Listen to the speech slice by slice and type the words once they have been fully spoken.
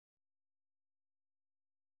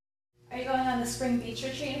Are you going on the spring beach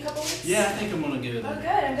retreat in a couple weeks? Yeah, I think I'm gonna give it. Oh, good.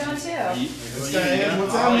 I'm going too. What's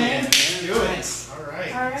up, man? Do it. Nice. All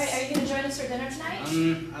right. All right. Are you gonna join us for dinner tonight?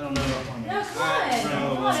 I don't know. No, come on.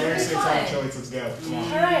 Come on. Seriously, It's Tom fun. Choice, let's go. Come on. All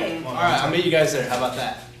right. All right, I'll meet you guys there. How about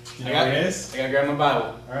that? You know where it is? I gotta grab my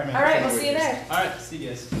Bible. All right, man. All right. We'll see you there. All right, see you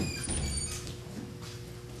guys.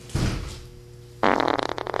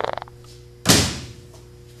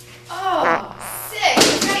 Oh, sick.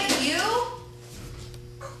 Is that you?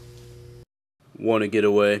 Want to get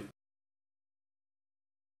away?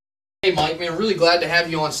 Hey Mike, man, really glad to have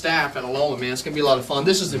you on staff at Aloma, man. It's going to be a lot of fun.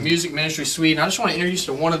 This is the Music Ministry Suite, and I just want to introduce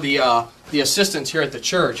you to one of the assistants here at the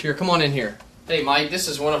church. Here, come on in here. Hey Mike, this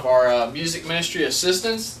is one of our Music Ministry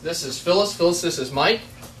assistants. This is Phyllis. Phyllis, this is Mike.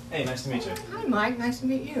 Hey, nice to meet you. Hi Mike, nice to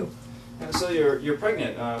meet you. So you're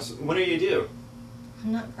pregnant. So when are you due?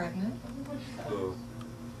 I'm not pregnant. Oh.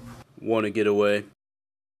 Want to get away?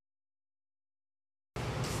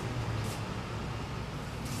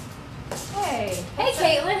 Hey. Hey,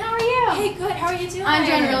 Caitlin. How are you? Hey, good. How are you doing? I'm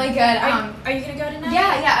doing really good. Are you gonna go tonight?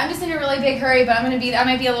 Yeah. I'm just in a really big hurry, but I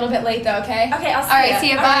might be a little bit late though. Okay. Okay, I'll see you. All right. See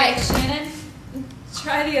you. All Bye. right, Shannon,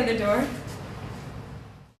 try the other door.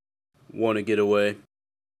 Want to get away?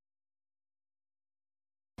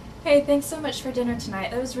 Hey, thanks so much for dinner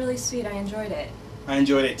tonight. That was really sweet. I enjoyed it. I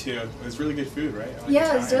enjoyed it too. It was really good food, right? I Yeah,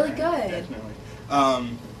 the it was time, really right? good.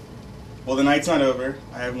 Definitely. Well, the night's not over.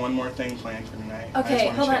 I have one more thing planned for tonight. I just Okay,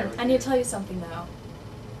 wanna hold share on. with I you. need to tell you something though.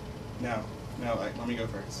 No, let me go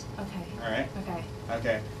first. Okay. All right? Okay.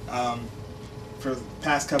 Okay. For the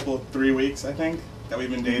past 3 weeks, I think, that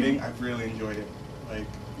we've been dating, I've really enjoyed it. Like,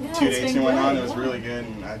 Yeah, 2 it's dates been we went on, good, it was yeah. really good,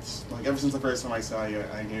 and I just, like, ever since the first time I saw you,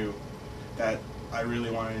 I knew that I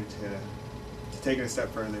really wanted to take it a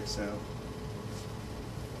step further, so.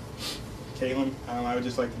 Caitlin, I would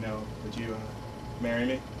just like to know, would you marry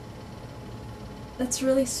me? That's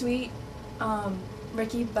really sweet,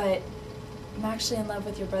 Ricky, but I'm actually in love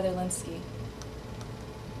with your brother Linsky.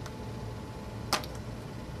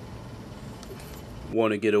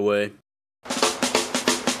 Want to get away?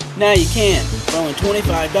 Now you can. For only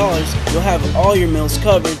 $25, you'll have all your meals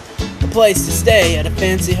covered, a place to stay at a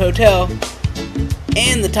fancy hotel,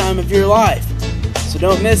 and the time of your life. So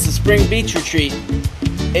don't miss the Spring Beach Retreat,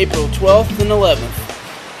 April 12th and 11th.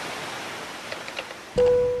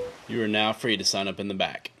 You are now free to sign up in the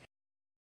back.